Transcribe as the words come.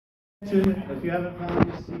If you haven't found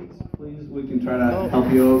your seats, please, we can try to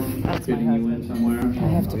help you out, fitting you in somewhere. I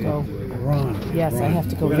have to go. Ron. Yes, I have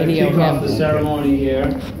to go We're video kick off him. the ceremony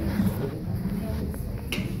here.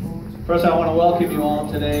 First, I want to welcome you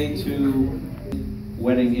all today to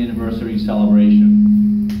wedding anniversary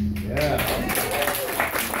celebration. Yeah.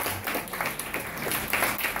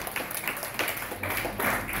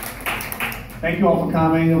 Thank you all for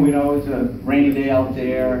coming. We know it's a rainy day out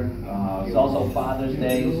there. It's also Father's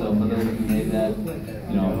Day, so for those who made that,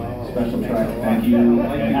 special track, thank you,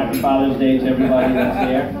 and happy Father's Day to everybody that's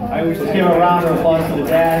there. Let's give a round of applause to the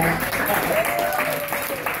dads.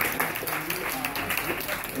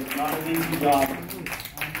 It's not an easy job.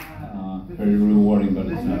 Very rewarding, but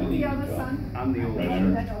it's not an easy job. I'm the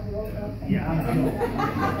older.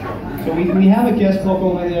 So we have a guest book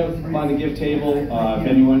over there by the gift table. If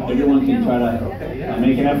everyone can try to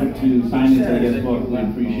make an effort to sign into the guest book, we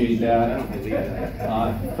appreciate that.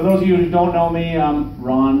 For those of you who don't know me, I'm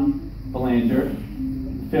Ron Belanger,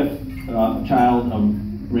 fifth child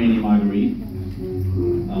of Rene Marguerite.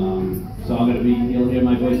 So I'm you'll hear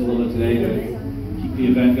my voice a little bit today to keep the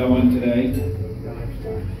event going today.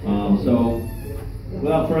 So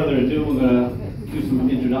without further ado, we're going to do some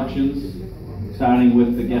introductions, starting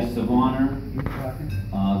with the guests of honor.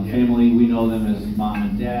 The family, we know them as Mom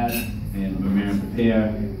and Dad, and we're married the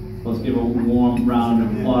pair. Let's give a warm round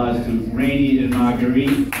of applause to Rene and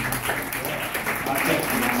Marguerite.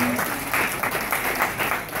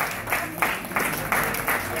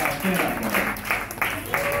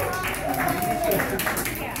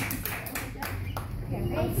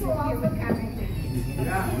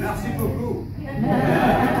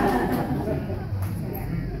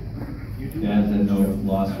 Dad's at no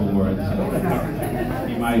loss for words, so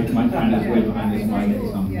he might find his way behind this mic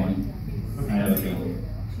at some point. I have a feeling.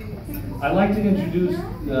 I'd like to introduce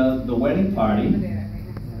the wedding party.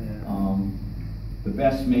 The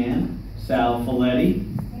best man, Sal Folletti.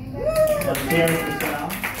 Let's hear it for Sal.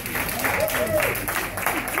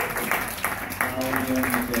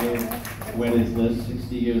 Sal wed his list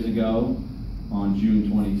 60 years ago on June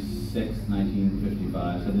 26,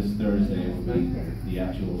 1955. So this Thursday will be the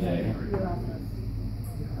actual day.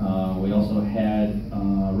 We also had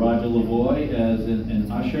Roger Lavoie as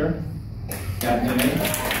an usher that day.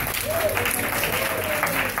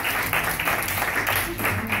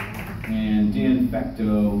 And Dan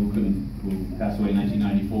Fecto, who passed away in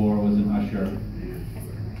 1994, was an usher.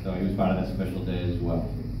 So he was part of that special day as well.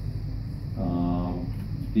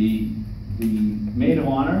 The maid of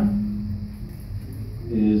honor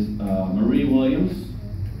is Marie Williams.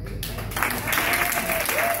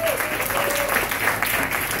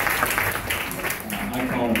 I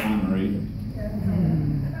call her Aunt Marie.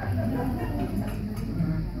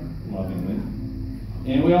 Lovingly.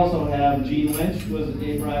 And we also have Jean Lynch, who was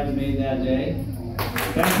a bridesmaid that day.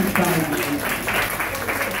 Thank you for coming, Jean.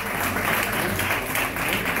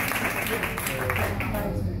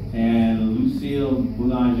 And Lucille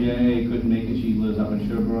Boulanger couldn't make it. She lives up in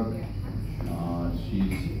Sherbrooke.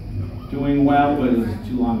 She's doing well, but it was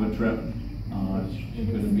too long of a trip. She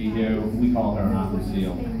couldn't be here. We call her Aunt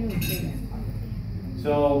Lucille.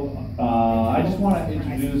 So I just want to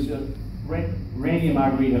introduce, Rene and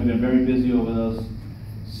Marguerite have been very busy over those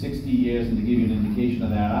 60 years, and to give you an indication of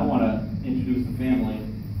that, I want to introduce the family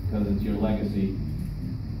because it's your legacy.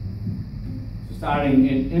 So starting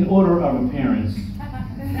in order of appearance,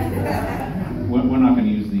 we're not going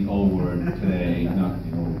to use the old word today, not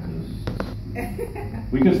the old, because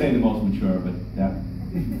we could say the most mature, but that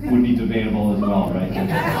would be debatable as well, right?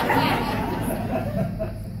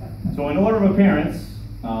 So in order of appearance,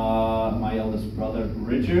 my eldest brother,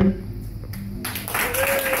 Richard.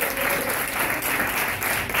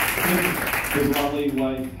 His lovely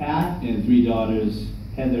wife, Pat, and three daughters,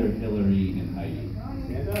 Heather, Hillary, and Heidi.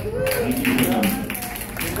 Thank you for coming.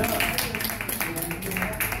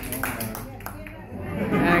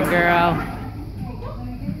 That girl.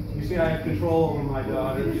 You see, I have control over my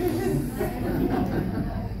daughters.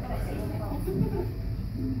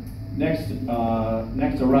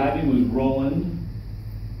 Next arriving was Roland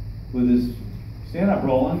with his, stand up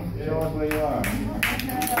Roland, show us where you are.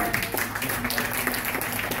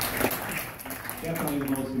 Definitely the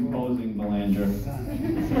most imposing Belanger.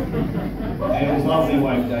 And his lovely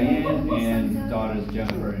wife Diane and daughters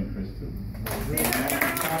Jennifer and Kristen.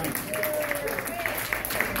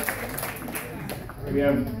 We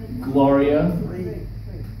have Gloria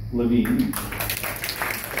Levine,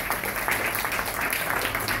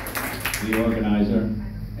 the organizer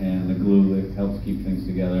and the glue that helps keep things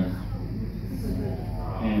together.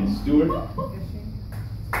 And Stuart,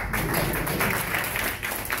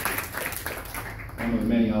 one of the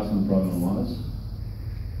many awesome brother-in-laws.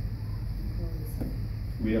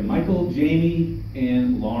 We have Michael, Jamie,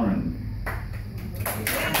 and Lauren.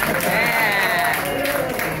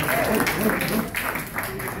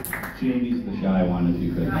 Jamie's the shy one, if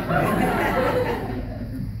you could.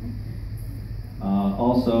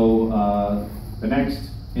 Also, the next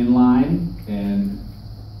in line, and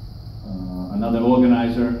another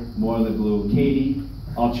organizer, more of the glue, Katie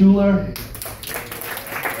Altschuler.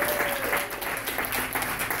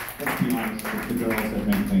 Let's be honest, it's the girls that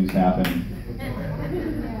make things happen.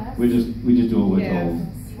 We just do what we're told.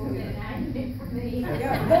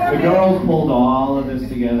 The girls pulled all of this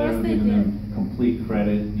together. I'm giving them complete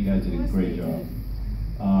credit. You guys did a great job.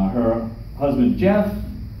 Her husband Jeff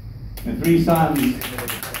and 3 sons,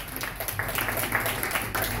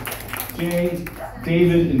 Jay,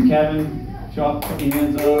 David, and Kevin. Chuck, put your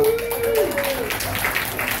hands up.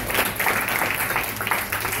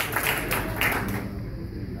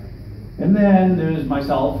 And then there's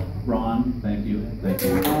myself, Ron. Thank you. Thank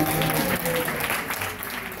you.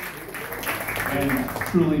 And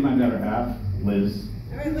truly my better half, Liz.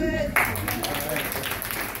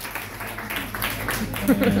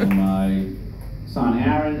 And my son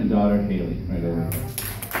Aaron and daughter Haley, right over there.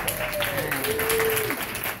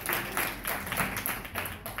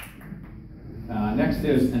 Next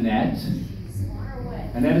there's Annette.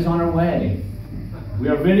 Annette is on her way. We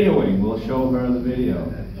are videoing. We'll show her the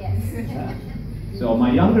video. Yes. So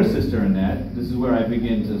my younger sister Annette, this is where I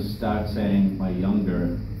begin to start saying my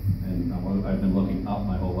younger, and I've been looking up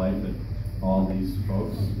my whole life at all these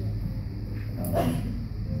folks.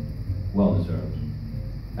 Well deserved.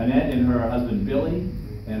 Annette and her husband Billy,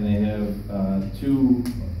 and they have 2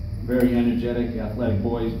 very energetic, athletic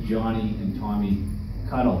boys, Johnny and Tommy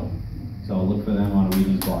Cuddle. So look for them on a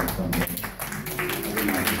Wheaties box someday.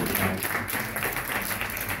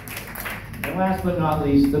 And last but not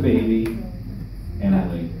least, the baby,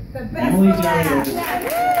 Emily. Emily's very old.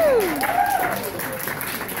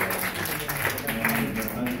 And her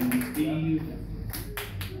husband Steve,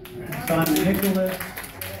 son Nicholas,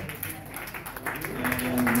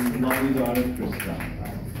 and lovely daughter Krista.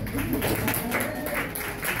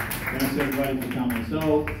 Thanks everybody for coming.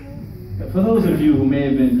 So, for those of you who may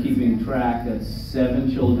have been keeping track, that's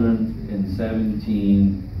 7 children and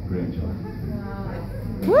 17 grandchildren.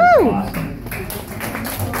 Woo! Awesome.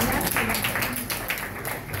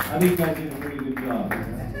 I think you guys did a pretty good job.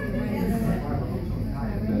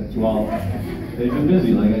 Well, they've been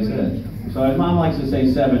busy, like I said. So as Mom likes to say,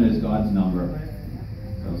 7 is God's number.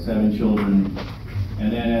 So 7 children,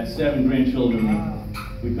 and then at 7 grandchildren,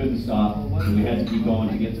 we couldn't stop, so we had to keep going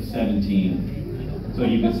to get to 17. So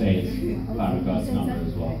you could say it's part of God's number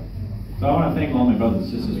as well. So I want to thank all my brothers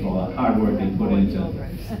and sisters for all the hard work they put in to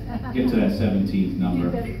get to that 17th number.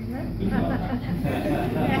 Good job.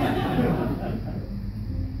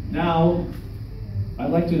 Now,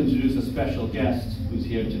 I'd like to introduce a special guest who's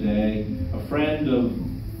here today, a friend of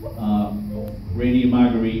Rene and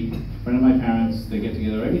Marguerite, a friend of my parents. They get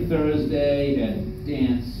together every Thursday and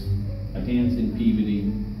dance in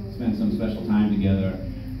Peabody, spend some special time together.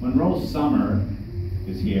 Monroe Summer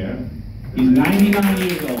is here. He's 99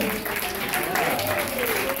 years old.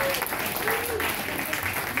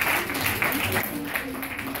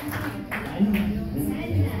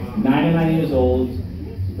 99 years old.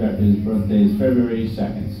 His birthday is February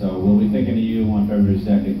 2nd, so we'll be thinking of you on February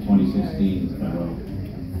 2nd, 2016.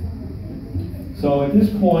 So at this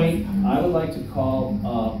point, I would like to call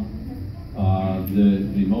up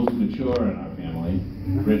the most mature in our family,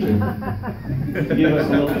 Richard, to give us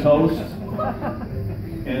a little toast,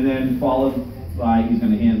 and then followed by, he's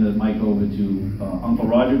going to hand the mic over to Uncle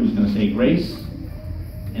Roger, who's going to say grace,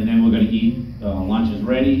 and then we're going to eat. Lunch is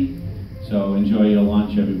ready, so enjoy your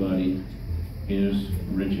lunch, everybody. Here's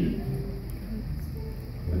Richard.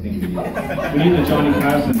 I think we need the Johnny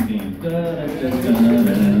Carson theme.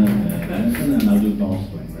 And I'll do ball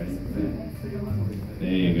swing, right?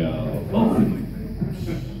 There you go. Oh.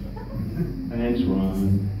 Thanks,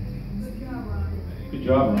 Ron. Good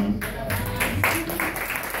job, Ron.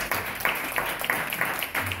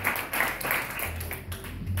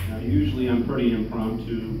 Now, usually I'm pretty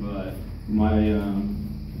impromptu, but my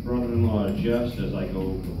brother-in-law Jeff says I go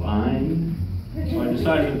over the line. So I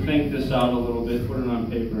decided to think this out a little bit, put it on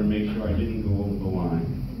paper, and make sure I didn't go over the line.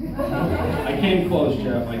 I came close,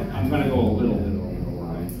 Jeff. I'm going to go a little bit over the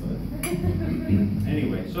line. But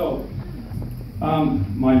anyway, so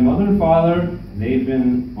my mother and father, they've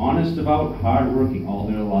been honest about hardworking all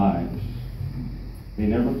their lives. They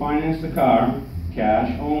never financed a car,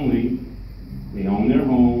 cash only. They own their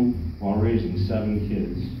home while raising 7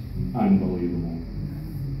 kids. Unbelievable.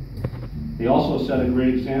 They also set a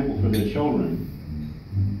great example for their children.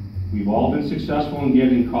 We've all been successful in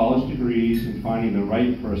getting college degrees and finding the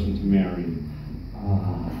right person to marry. Isn't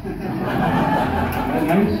that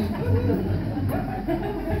nice?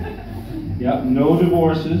 Yep, no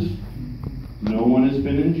divorces. No one has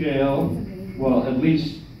been in jail. Well, at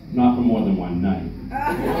least not for more than one night.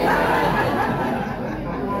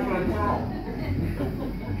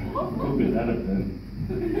 Who could that have been?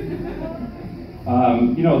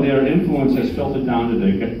 You know, their influence has filtered down to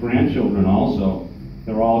their grandchildren also.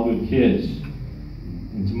 They're all good kids.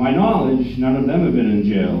 And to my knowledge, none of them have been in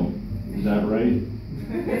jail. Is that right?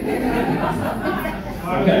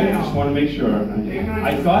 Okay, just want to make sure.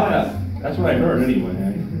 I thought that. That's what I heard anyway.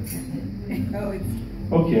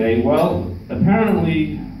 Okay, well,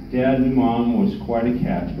 apparently Dad and Mom was quite a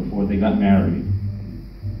catch before they got married.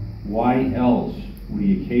 Why else would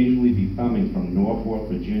he occasionally be coming from Norfolk,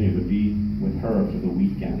 Virginia to be with her for the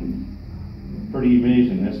weekend? Pretty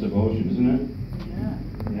amazing, that's devotion, isn't it?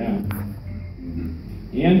 Yeah.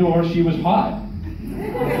 And or she was hot.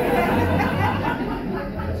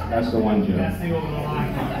 That's the one joke. That's the over the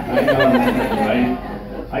line. I know, right?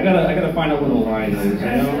 I gotta find out what the line is, you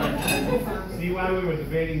know? See why we were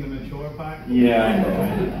debating the mature part? Yeah.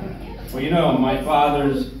 Well, you know, my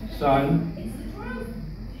father's son.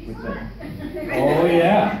 What's that? Oh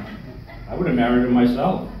yeah. I would have married him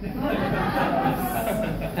myself.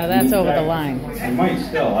 Now that's over the line. I might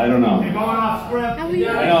still, I don't know. You're going off script.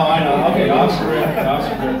 I know. Okay, off script,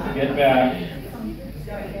 get back.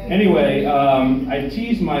 Anyway, I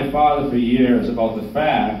teased my father for years about the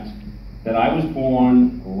fact that I was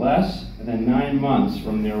born less than 9 months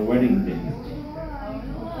from their wedding date.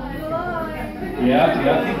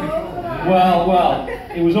 Yeah. Well,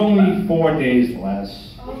 it was only 4 days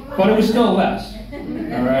less, but it was still less,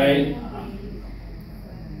 all right?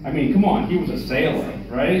 I mean, come on, he was a sailor,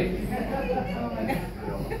 right?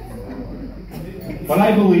 But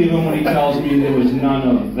I believe him when he tells me there was none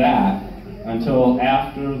of that until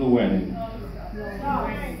after the wedding.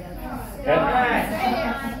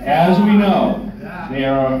 As we know, they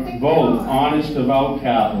are both honest, devout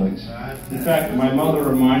Catholics. In fact, my mother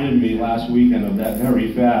reminded me last weekend of that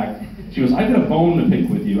very fact. She goes, I got a bone to pick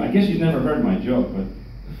with you. I guess she's never heard my joke, but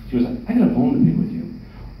she was like, I got a bone to pick with you.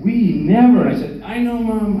 We never. And I said, I know,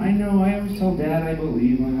 Mom, I know. I always tell Dad I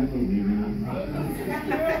believe him.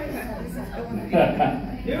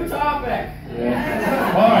 New topic.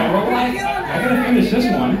 Yeah. All right, well, I gotta finish this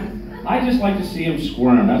one. I just like to see him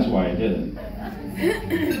squirm. That's why I did it.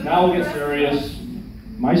 Now we'll get serious.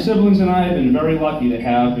 My siblings and I have been very lucky to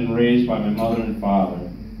have been raised by my mother and father.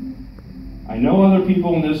 I know other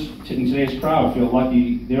people in today's crowd feel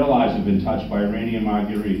lucky their lives have been touched by Rene and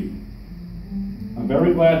Marguerite. I'm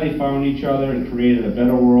very glad they found each other and created a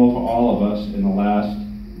better world for all of us in the last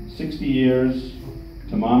 60 years.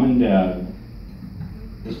 To Mom and Dad,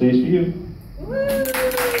 this day's for you.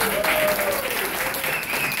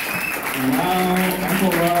 And now,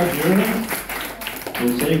 Uncle Roger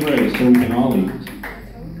will say grace so we can all eat.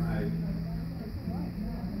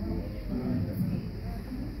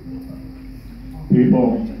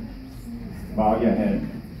 People, bow your head.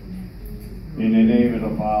 In the name of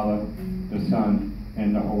the Father, the Son,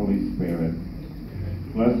 and the Holy Spirit.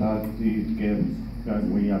 Bless us these gifts that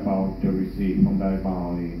we are about to receive from thy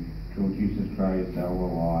bounty through Jesus Christ our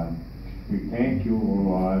Lord. We thank you, O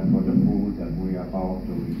Lord, for the food that we are about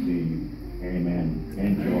to receive. Amen.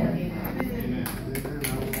 Enjoy. Amen.